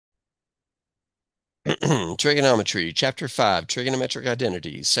Trigonometry, Chapter 5, Trigonometric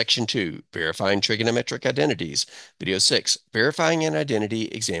Identities, Section 2, Verifying Trigonometric Identities, Video 6, Verifying an Identity,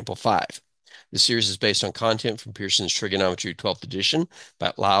 Example 5. This series is based on content from Pearson's Trigonometry 12th edition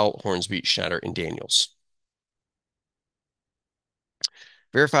by Lial, Hornsby, Schneider, and Daniels.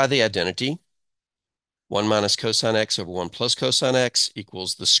 Verify the identity. 1 minus cosine x over 1 plus cosine x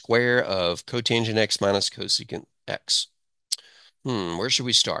equals the square of cotangent x minus cosecant x. Where should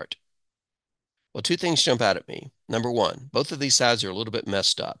we start? Well, two things jump out at me. Number one, both of these sides are a little bit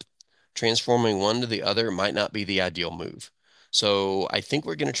messed up. Transforming one to the other might not be the ideal move. So I think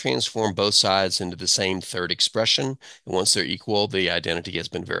we're going to transform both sides into the same third expression. And once they're equal, the identity has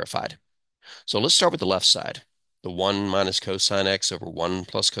been verified. So let's start with the left side. The 1 minus cosine x over 1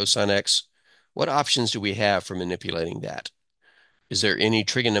 plus cosine x. What options do we have for manipulating that? Is there any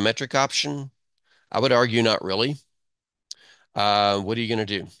trigonometric option? I would argue not really. What are you going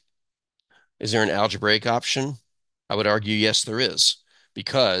to do? Is there an algebraic option? I would argue yes, there is,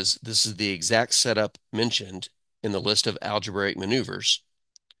 because this is the exact setup mentioned in the list of algebraic maneuvers,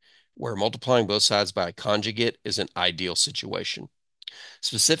 where multiplying both sides by a conjugate is an ideal situation.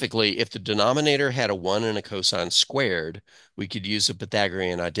 Specifically, if the denominator had a 1 and a cosine squared, we could use a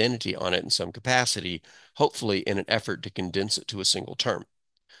Pythagorean identity on it in some capacity, hopefully in an effort to condense it to a single term.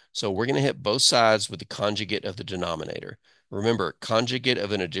 So we're going to hit both sides with the conjugate of the denominator. Remember, conjugate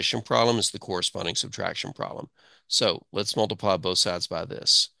of an addition problem is the corresponding subtraction problem. So let's multiply both sides by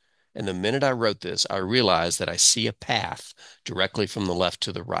this. And the minute I wrote this, I realized that I see a path directly from the left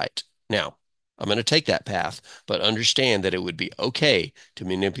to the right. Now, I'm going to take that path, but understand that it would be okay to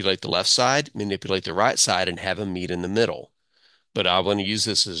manipulate the left side, manipulate the right side, and have them meet in the middle. But I want to use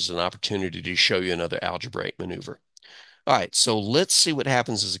this as an opportunity to show you another algebraic maneuver. All right, so let's see what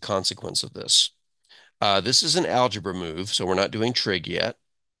happens as a consequence of this. This is an algebra move, so we're not doing trig yet.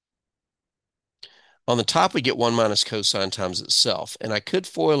 On the top, we get 1 minus cosine times itself, and I could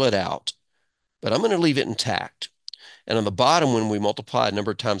FOIL it out, but I'm going to leave it intact. And on the bottom, when we multiply a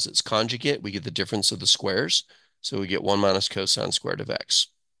number times its conjugate, we get the difference of the squares, so we get 1 minus cosine squared of x.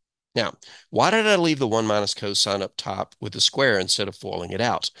 Now, why did I leave the 1 minus cosine up top with the square instead of FOILing it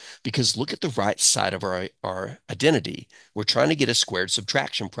out? Because look at the right side of our identity. We're trying to get a squared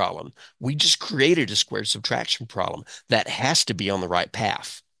subtraction problem. We just created a squared subtraction problem. That has to be on the right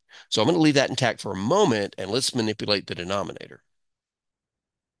path. So I'm going to leave that intact for a moment, and let's manipulate the denominator.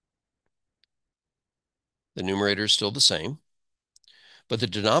 The numerator is still the same, but the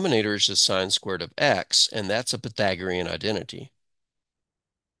denominator is just sine squared of x, and that's a Pythagorean identity.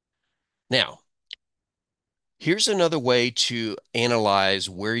 Now, here's another way to analyze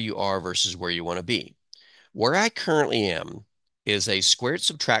where you are versus where you want to be. Where I currently am is a squared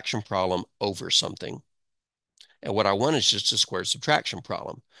subtraction problem over something. And what I want is just a squared subtraction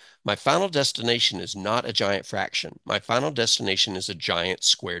problem. My final destination is not a giant fraction. My final destination is a giant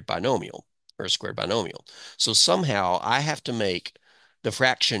squared binomial, or a squared binomial. So somehow I have to make the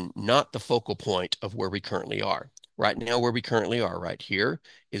fraction not the focal point of where we currently are. Right now, where we currently are right here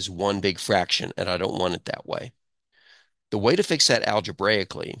is one big fraction, and I don't want it that way. The way to fix that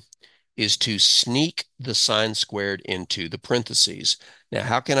algebraically is to sneak the sine squared into the parentheses. Now,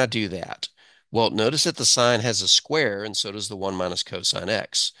 how can I do that? Well, notice that the sine has a square, and so does the 1 minus cosine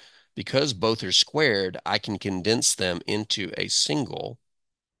x. Because both are squared, I can condense them into a single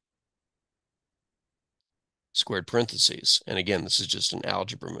squared parentheses. And again, this is just an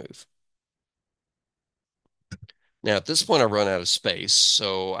algebra move. Now, at this point, I run out of space,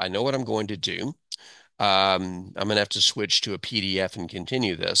 so I know what I'm going to do. I'm going to have to switch to a PDF and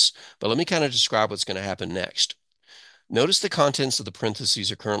continue this, but let me kind of describe what's going to happen next. Notice the contents of the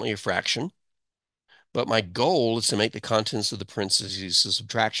parentheses are currently a fraction, but my goal is to make the contents of the parentheses a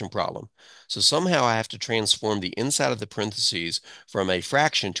subtraction problem. So somehow I have to transform the inside of the parentheses from a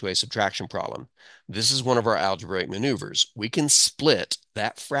fraction to a subtraction problem. This is one of our algebraic maneuvers. We can split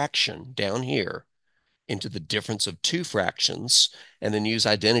that fraction down here into the difference of two fractions and then use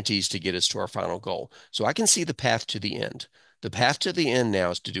identities to get us to our final goal. So I can see the path to the end. The path to the end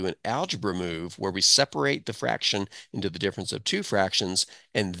now is to do an algebra move where we separate the fraction into the difference of two fractions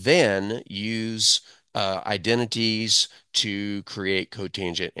and then use identities to create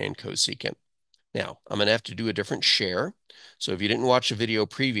cotangent and cosecant. Now, I'm going to have to do a different share. So if you didn't watch a video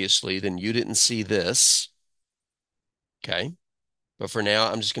previously, then you didn't see this. Okay. But for now,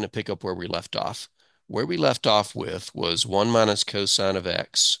 I'm just going to pick up where we left off. Where we left off with was 1 minus cosine of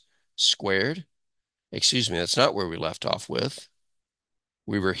x squared. Excuse me, that's not where we left off with.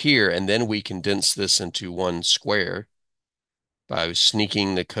 We were here, and then we condensed this into 1 square by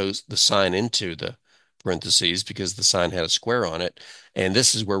sneaking the sign into the parentheses because the sign had a square on it. And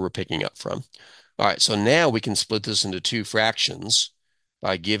this is where we're picking up from. All right, so now we can split this into two fractions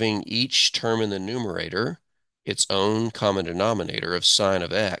by giving each term in the numerator its own common denominator of sine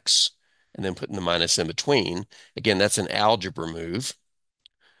of x, and then putting the minus in between. Again, that's an algebra move.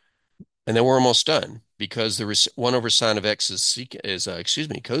 And then we're almost done because the 1 over sine of x is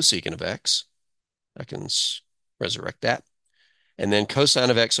cosecant of x. I can resurrect that. And then cosine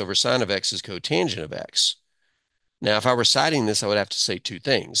of x over sine of x is cotangent of x. Now, if I were citing this, I would have to say two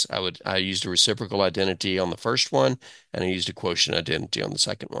things. I used a reciprocal identity on the first one, and I used a quotient identity on the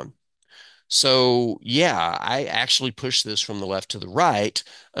second one. So yeah, I actually pushed this from the left to the right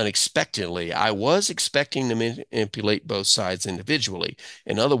unexpectedly. I was expecting to manipulate both sides individually.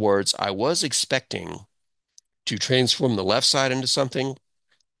 In other words, I was expecting to transform the left side into something,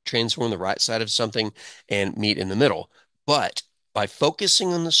 transform the right side of something, and meet in the middle. But by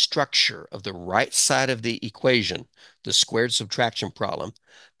focusing on the structure of the right side of the equation, the squared subtraction problem,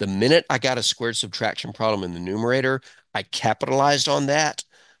 the minute I got a squared subtraction problem in the numerator, I capitalized on that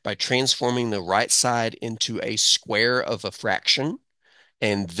by transforming the right side into a square of a fraction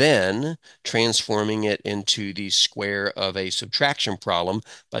and then transforming it into the square of a subtraction problem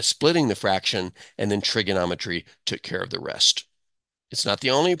by splitting the fraction, and then trigonometry took care of the rest. It's not the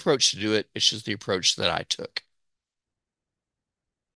only approach to do it, it's just the approach that I took.